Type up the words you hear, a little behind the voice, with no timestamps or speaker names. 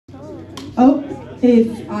Oh,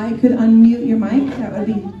 if I could unmute your mic, that would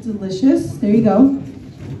be delicious. There you go.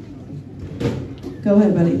 Go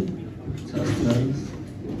ahead, buddy.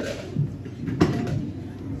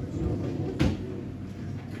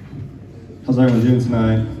 How's everyone doing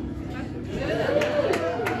tonight?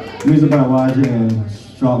 MusicByElijah,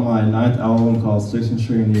 and dropped my 9th album called 6 and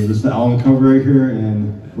String. This is the album cover right here,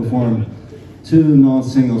 and performed 2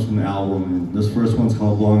 non-singles from the album. And this first one's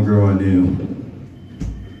called Long Girl I Knew.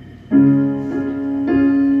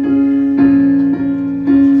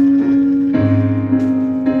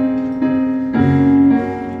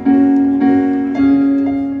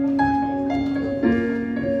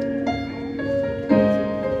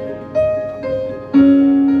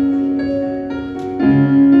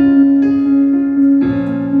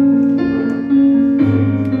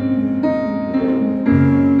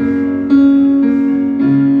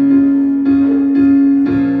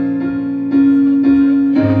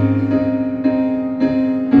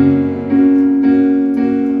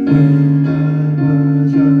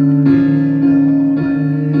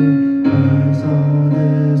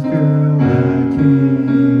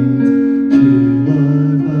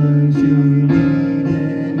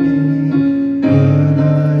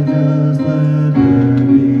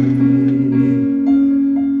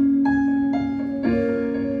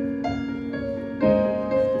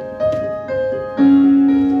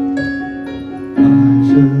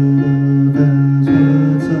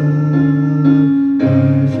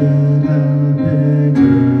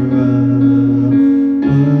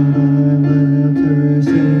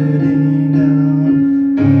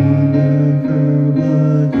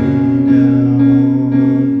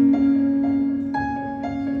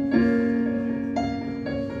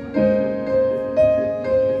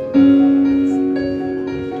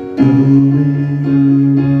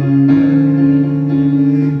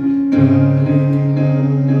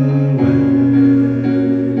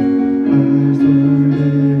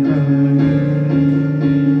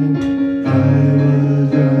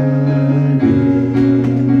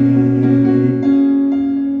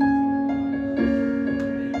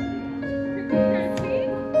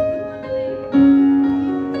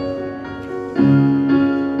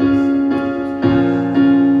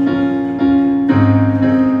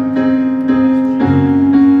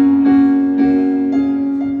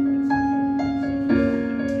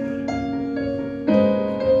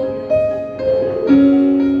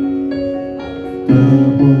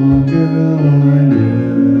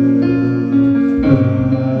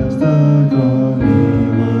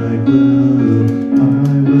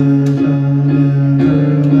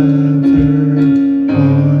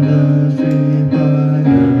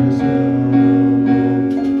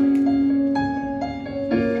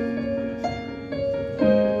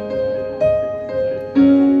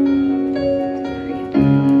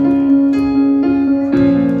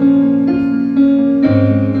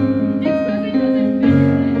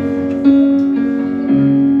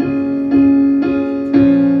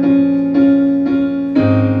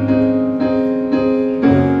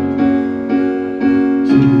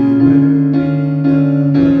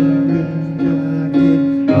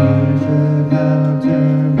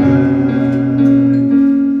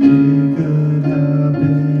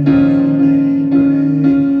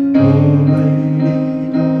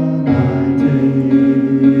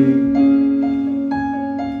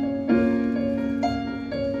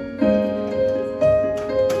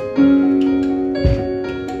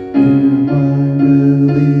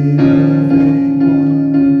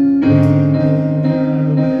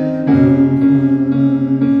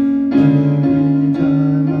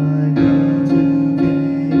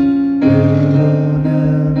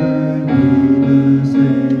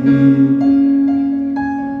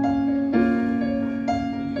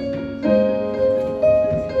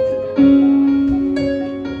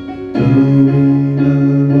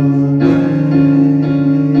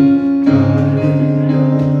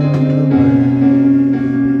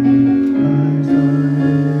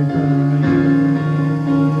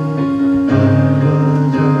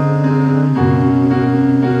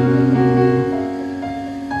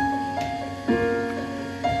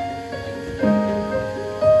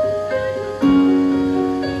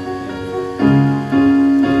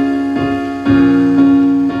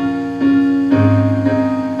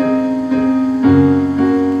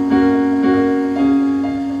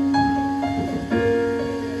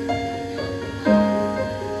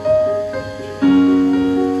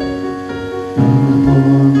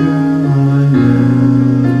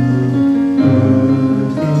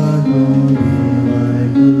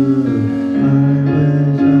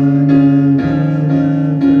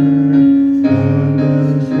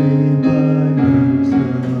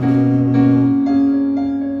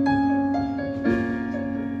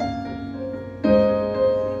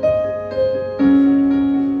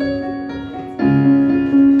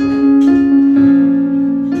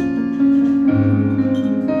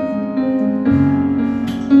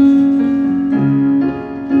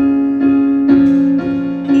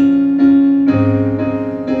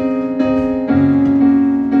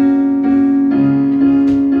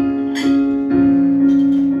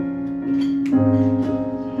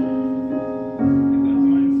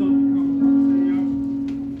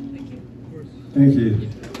 Thank you.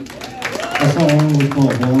 That song was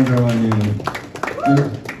called Blond Girl I Knew.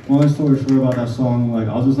 Long story short about that song, like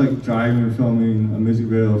I was just like driving and filming a music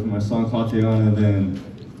video for my song Coffeehouse, and then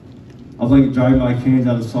I was like driving my Canes and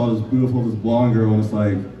I just saw this blonde girl, and it's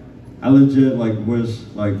like I legit like wish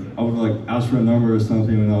like I would like ask for a number or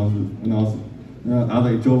something I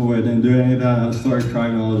like drove away, didn't do any of that. I started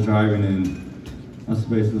crying while I was driving, and that's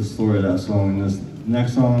basically the story of that song. And this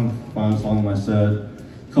next song, final song in my set,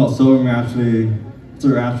 it's called Sozo Rhapsody. It's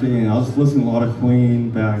a Rhapsody, and I was listening to a lot of Queen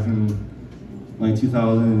back in like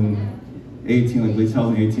 2018, like late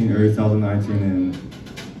 2018, early 2019, and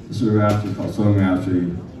this is a Rhapsody called Sozo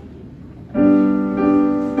Rhapsody.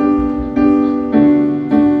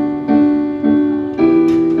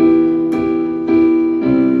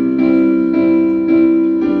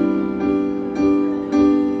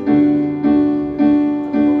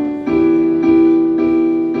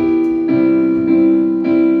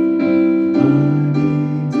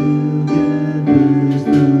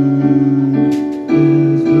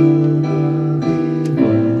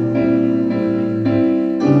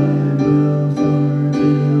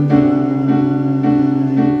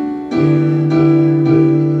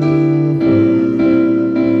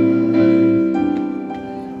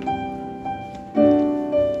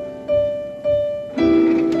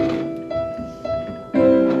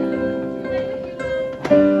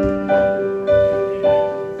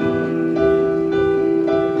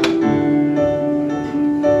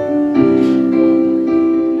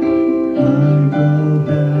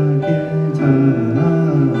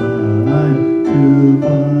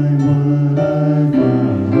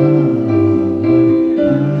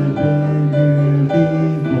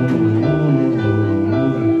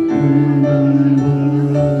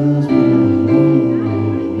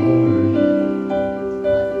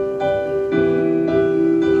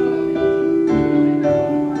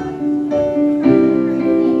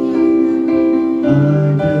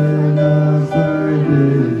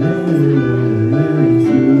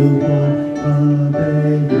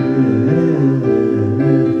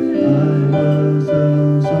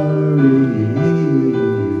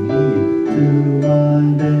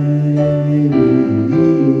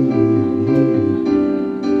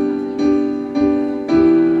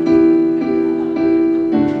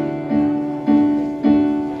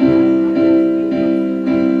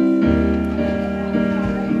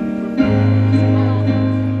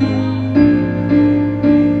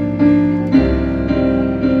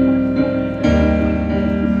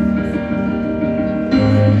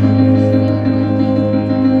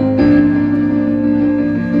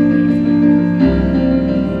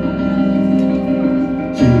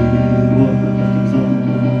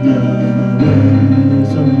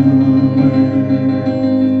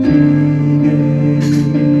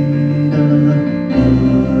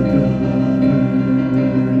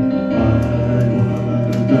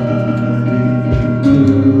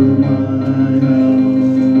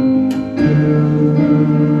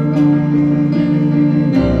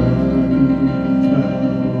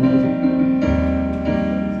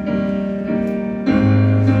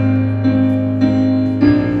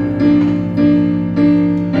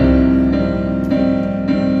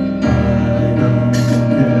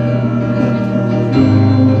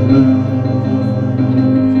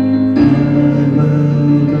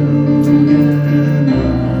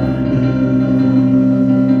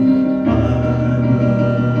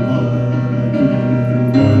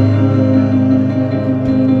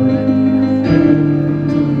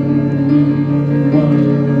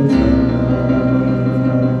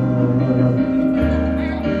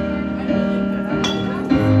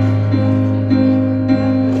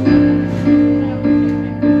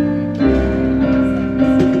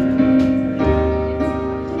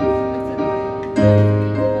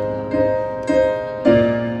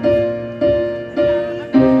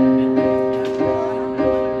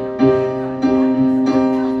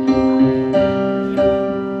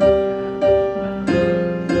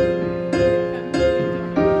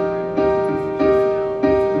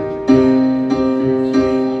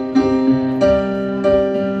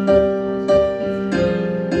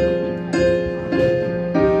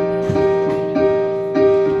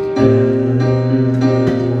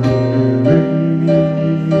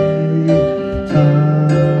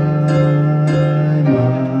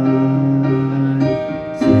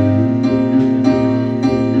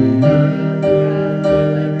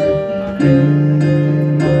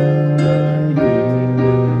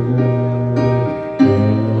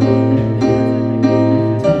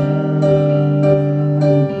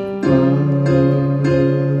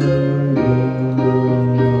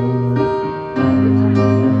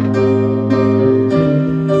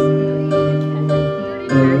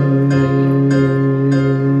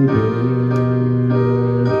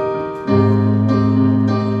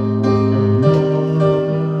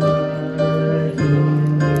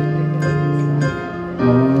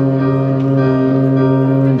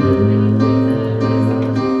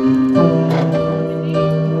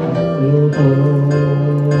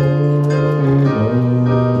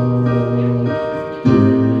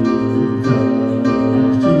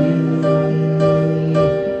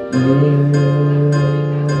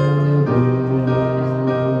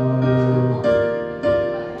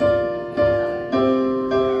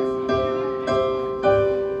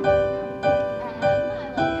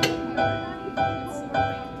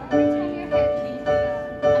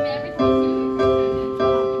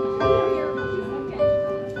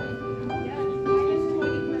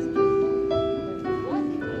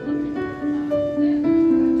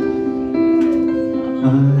 I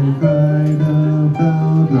cried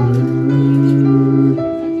about her.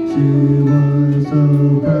 She was so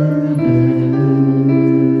perfect.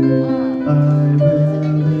 I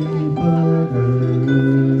really put her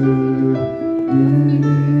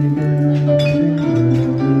in a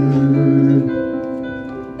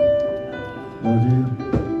love you.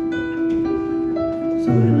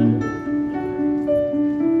 So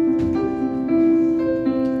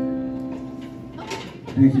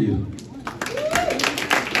thank you.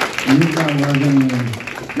 MusicByElijah.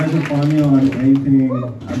 You guys can find me on anything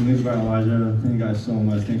at MusicByElijah. Thank you guys so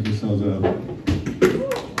much. Thank you, Sozo.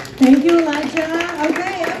 Thank you, Elijah. Okay.